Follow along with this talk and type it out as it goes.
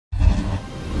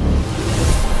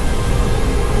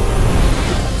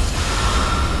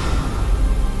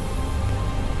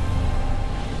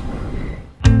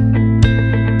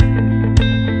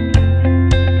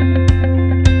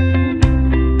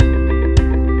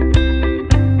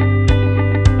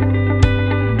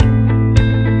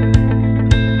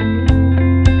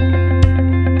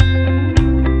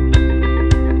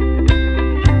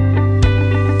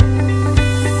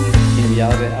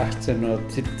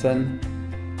1917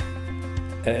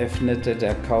 eröffnete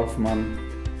der Kaufmann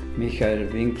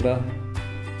Michael Winkler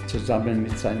zusammen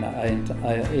mit seiner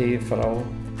Ehefrau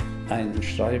ein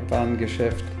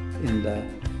Streitwarengeschäft in der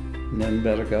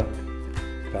Nürnberger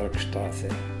Bergstraße.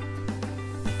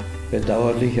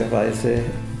 Bedauerlicherweise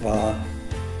war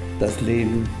das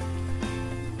Leben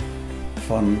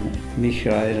von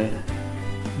Michael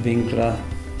Winkler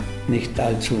nicht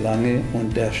allzu lange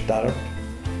und er starb.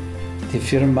 Die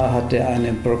Firma hatte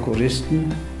einen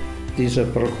Prokuristen. Dieser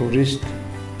Prokurist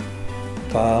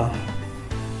war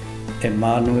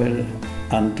Emanuel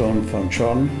Anton von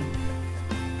Schorn.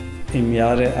 Im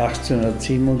Jahre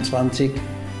 1827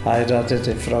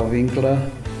 heiratete Frau Winkler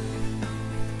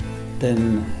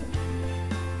den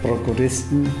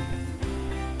Prokuristen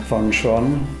von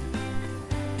Schorn.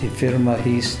 Die Firma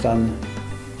hieß dann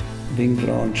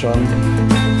Winkler und Schorn.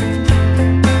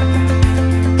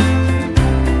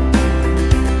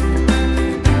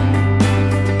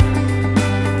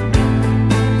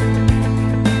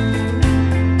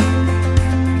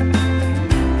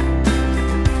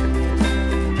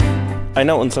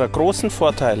 Einer unserer großen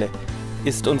Vorteile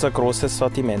ist unser großes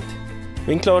Sortiment.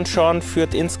 Winkler & Schorn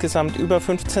führt insgesamt über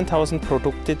 15.000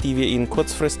 Produkte, die wir Ihnen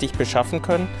kurzfristig beschaffen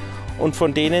können, und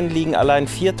von denen liegen allein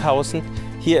 4.000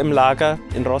 hier im Lager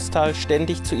in Roßtal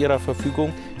ständig zu Ihrer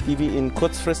Verfügung, die wir Ihnen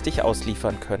kurzfristig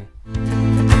ausliefern können.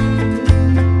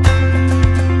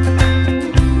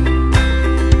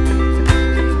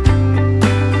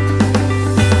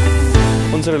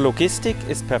 Unsere Logistik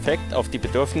ist perfekt auf die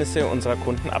Bedürfnisse unserer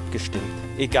Kunden abgestimmt.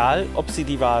 Egal, ob Sie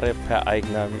die Ware per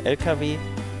eigenem LKW,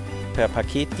 per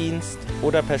Paketdienst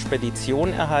oder per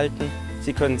Spedition erhalten,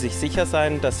 Sie können sich sicher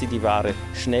sein, dass Sie die Ware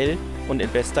schnell und in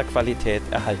bester Qualität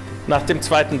erhalten. Nach dem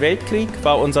Zweiten Weltkrieg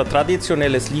war unser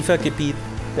traditionelles Liefergebiet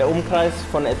der Umkreis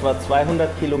von etwa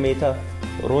 200 Kilometer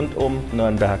rund um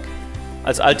Nürnberg.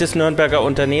 Als altes Nürnberger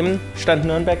Unternehmen stand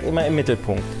Nürnberg immer im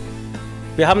Mittelpunkt.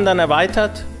 Wir haben dann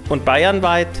erweitert und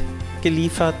bayernweit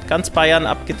geliefert, ganz Bayern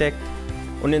abgedeckt,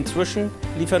 und inzwischen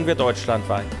liefern wir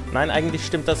deutschlandweit. Nein, eigentlich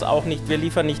stimmt das auch nicht. Wir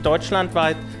liefern nicht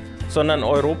deutschlandweit, sondern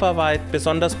europaweit,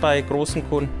 besonders bei großen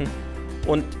Kunden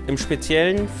und im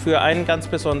Speziellen für einen ganz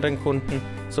besonderen Kunden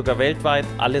sogar weltweit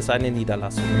alle seine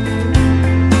Niederlassungen.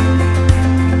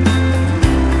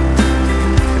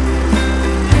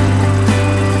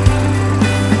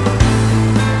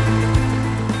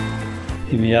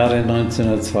 Im Jahre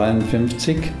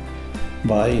 1952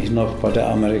 war ich noch bei der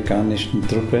amerikanischen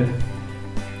Truppe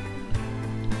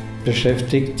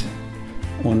beschäftigt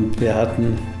und wir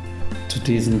hatten zu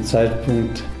diesem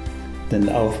Zeitpunkt den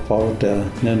Aufbau der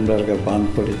Nürnberger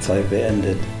Bahnpolizei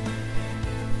beendet.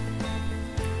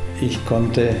 Ich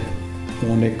konnte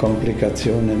ohne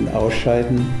Komplikationen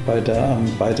ausscheiden bei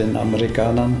den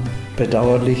Amerikanern.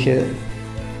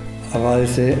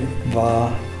 Bedauerlicherweise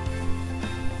war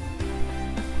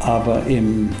aber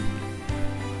im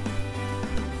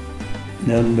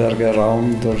Nürnberger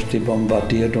Raum durch die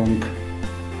Bombardierung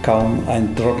kaum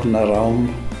ein trockener Raum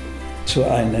zu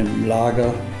einem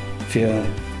Lager für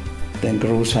den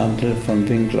Großhandel von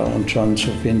Winkler & Schorn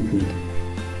zu finden.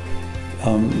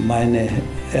 Meine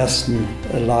ersten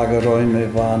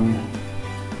Lagerräume waren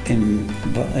im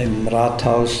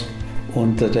Rathaus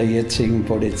unter der jetzigen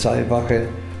Polizeiwache,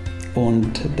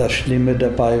 und das Schlimme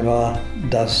dabei war,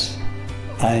 dass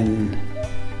ein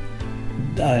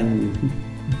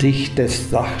dichtes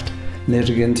Dach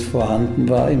nirgends vorhanden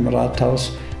war im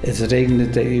Rathaus. Es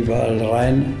regnete überall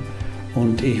rein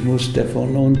und ich musste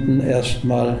von unten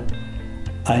erstmal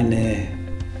eine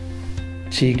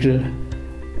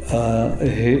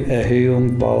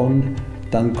Ziegelerhöhung bauen.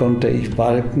 Dann konnte ich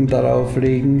Balken darauf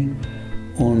legen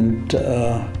und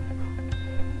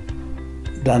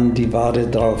dann die Ware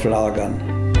drauf lagern.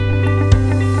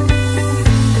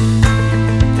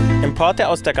 Importe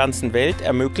aus der ganzen Welt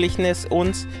ermöglichen es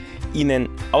uns, Ihnen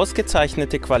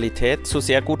ausgezeichnete Qualität zu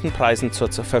sehr guten Preisen zur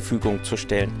Verfügung zu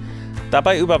stellen.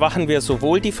 Dabei überwachen wir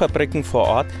sowohl die Fabriken vor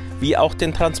Ort wie auch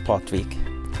den Transportweg.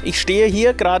 Ich stehe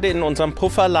hier gerade in unserem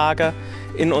Pufferlager,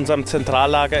 in unserem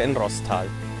Zentrallager in Roßtal.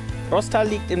 Roßtal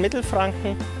liegt in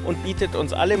Mittelfranken und bietet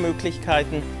uns alle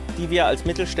Möglichkeiten, die wir als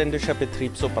mittelständischer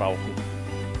Betrieb so brauchen.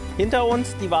 Hinter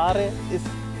uns die Ware ist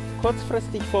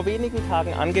kurzfristig vor wenigen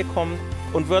Tagen angekommen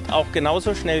und wird auch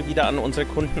genauso schnell wieder an unsere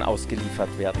Kunden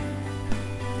ausgeliefert werden.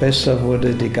 Besser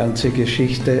wurde die ganze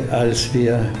Geschichte, als ich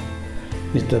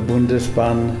mit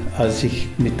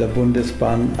der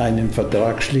Bundesbahn einen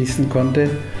Vertrag schließen konnte.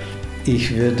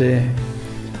 Ich würde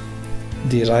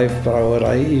die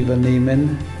Reifbrauerei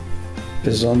übernehmen.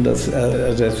 Besonders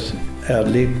das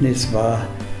Erlebnis war,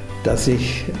 dass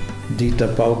ich Dieter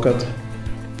Baukert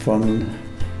von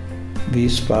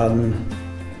Wiesbaden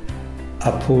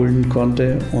abholen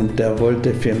konnte und der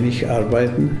wollte für mich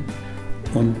arbeiten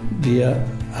und wir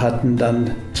hatten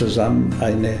dann zusammen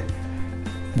eine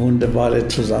wunderbare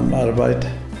Zusammenarbeit,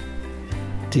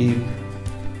 die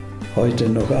heute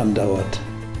noch andauert.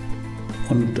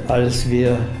 Und als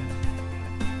wir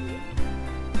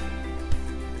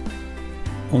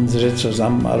unsere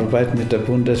Zusammenarbeit mit der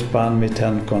Bundesbahn, mit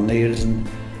Herrn Cornelsen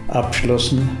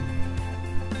abschlossen,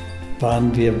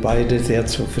 waren wir beide sehr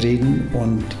zufrieden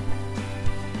und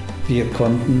wir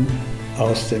konnten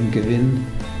aus dem Gewinn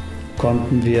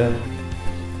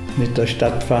mit der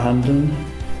Stadt verhandeln,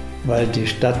 weil die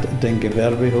Stadt den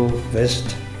Gewerbehof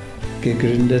West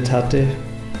gegründet hatte.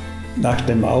 Nach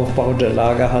dem Aufbau der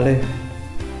Lagerhalle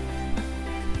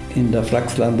in der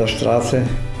Flachslander Straße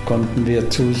konnten wir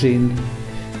zusehen,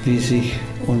 wie sich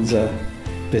unser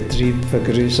Betrieb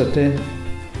vergrößerte.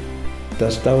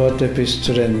 Das dauerte bis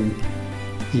zu den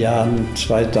Jahren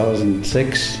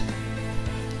 2006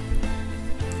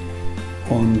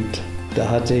 und da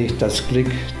hatte ich das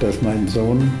Glück, dass mein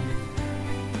Sohn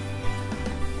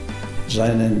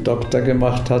seinen Doktor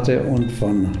gemacht hatte und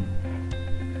von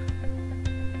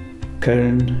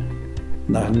Köln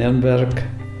nach Nürnberg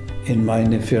in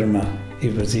meine Firma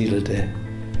übersiedelte.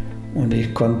 Und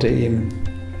ich konnte ihm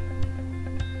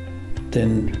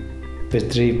den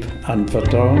Betrieb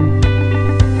anvertrauen.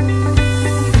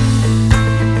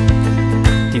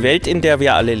 Die Welt, in der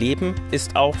wir alle leben,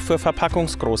 ist auch für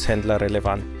Verpackungsgroßhändler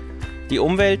relevant. Die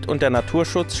Umwelt und der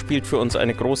Naturschutz spielt für uns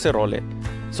eine große Rolle.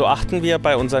 So achten wir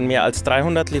bei unseren mehr als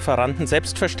 300 Lieferanten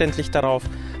selbstverständlich darauf,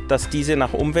 dass diese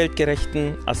nach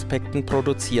umweltgerechten Aspekten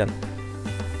produzieren.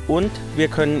 Und wir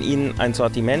können ihnen ein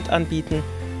Sortiment anbieten,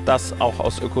 das auch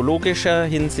aus ökologischer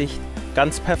Hinsicht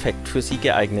ganz perfekt für sie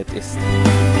geeignet ist.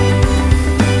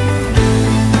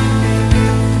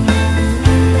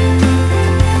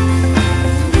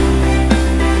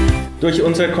 Durch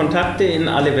unsere Kontakte in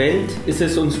alle Welt ist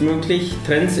es uns möglich,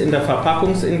 Trends in der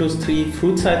Verpackungsindustrie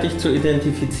frühzeitig zu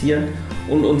identifizieren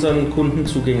und unseren Kunden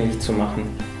zugänglich zu machen.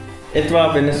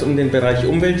 Etwa wenn es um den Bereich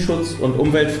Umweltschutz und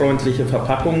umweltfreundliche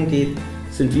Verpackungen geht,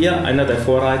 sind wir einer der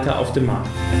Vorreiter auf dem Markt.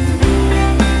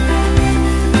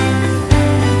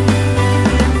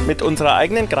 Mit unserer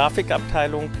eigenen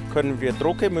Grafikabteilung können wir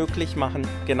Drucke möglich machen,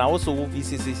 genauso wie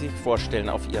Sie sie sich vorstellen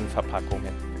auf Ihren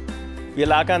Verpackungen. Wir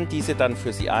lagern diese dann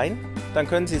für Sie ein, dann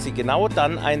können Sie sie genau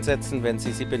dann einsetzen, wenn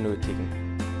Sie sie benötigen.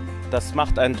 Das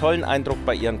macht einen tollen Eindruck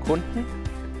bei Ihren Kunden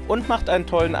und macht einen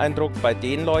tollen Eindruck bei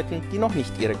den Leuten, die noch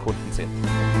nicht Ihre Kunden sind.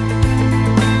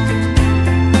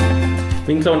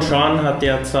 Winkler Schorn hat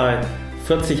derzeit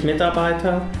 40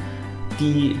 Mitarbeiter,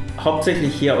 die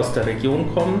hauptsächlich hier aus der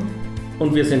Region kommen.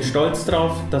 Und wir sind stolz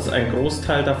darauf, dass ein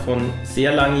Großteil davon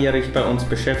sehr langjährig bei uns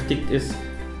beschäftigt ist.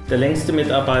 Der längste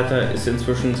Mitarbeiter ist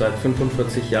inzwischen seit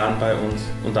 45 Jahren bei uns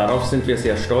und darauf sind wir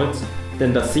sehr stolz,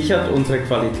 denn das sichert unsere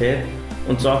Qualität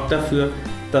und sorgt dafür,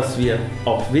 dass wir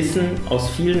auch Wissen aus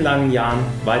vielen langen Jahren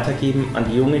weitergeben an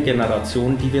die junge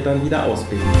Generation, die wir dann wieder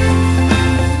ausbilden.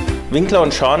 Winkler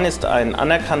Schorn ist ein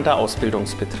anerkannter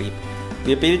Ausbildungsbetrieb.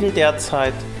 Wir bilden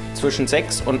derzeit zwischen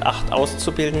 6 und 8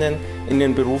 Auszubildenden in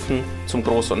den Berufen zum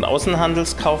Groß- und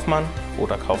Außenhandelskaufmann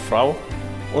oder Kauffrau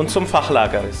und zum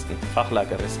Fachlageristin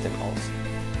aus.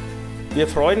 Wir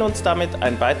freuen uns damit,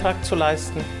 einen Beitrag zu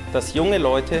leisten, dass junge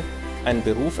Leute einen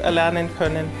Beruf erlernen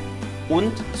können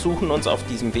und suchen uns auf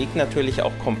diesem Weg natürlich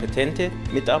auch kompetente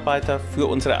Mitarbeiter für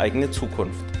unsere eigene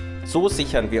Zukunft. So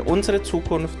sichern wir unsere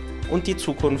Zukunft und die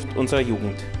Zukunft unserer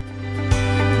Jugend.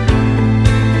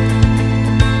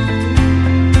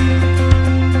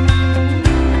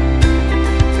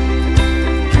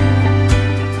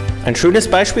 Ein schönes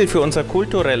Beispiel für unser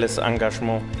kulturelles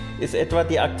Engagement ist etwa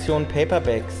die Aktion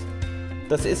Paperbags.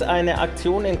 Das ist eine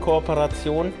Aktion in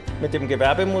Kooperation mit dem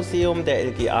Gewerbemuseum der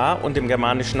LGA und dem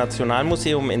Germanischen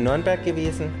Nationalmuseum in Nürnberg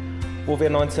gewesen, wo wir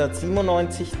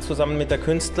 1997 zusammen mit der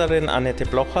Künstlerin Annette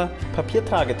Blocher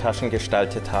Papiertragetaschen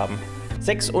gestaltet haben.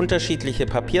 6 unterschiedliche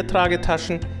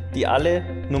Papiertragetaschen, die alle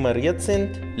nummeriert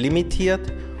sind,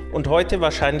 limitiert und heute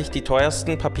wahrscheinlich die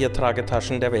teuersten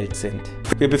Papiertragetaschen der Welt sind.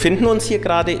 Wir befinden uns hier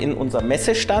gerade in unserem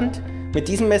Messestand. Mit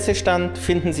diesem Messestand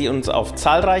finden Sie uns auf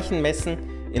zahlreichen Messen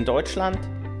in Deutschland,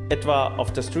 etwa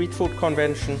auf der Street Food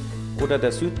Convention oder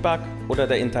der Südbag oder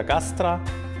der Intergastra.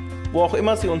 Wo auch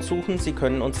immer Sie uns suchen, Sie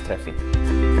können uns treffen.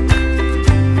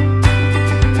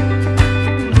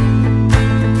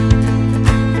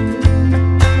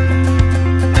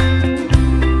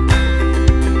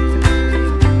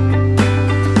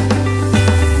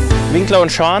 Winkler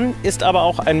Schorn ist aber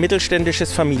auch ein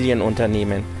mittelständisches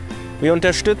Familienunternehmen. Wir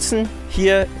unterstützen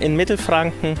hier in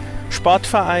Mittelfranken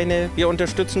Sportvereine, wir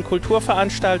unterstützen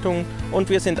Kulturveranstaltungen und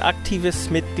wir sind aktives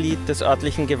Mitglied des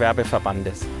örtlichen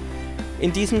Gewerbeverbandes.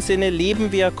 In diesem Sinne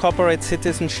leben wir Corporate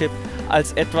Citizenship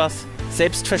als etwas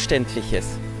Selbstverständliches.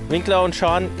 Winkler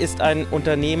Schorn ist ein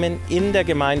Unternehmen in der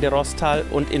Gemeinde Roßtal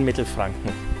und in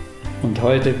Mittelfranken. Und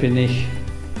heute bin ich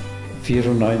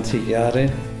 94 Jahre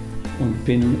und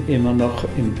bin immer noch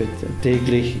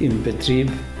täglich im Betrieb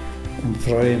und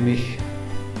freue mich,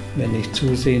 wenn ich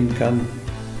zusehen kann,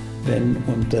 wenn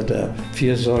unter der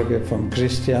Fürsorge von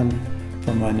Christian,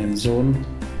 von meinem Sohn,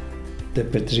 der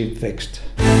Betrieb wächst.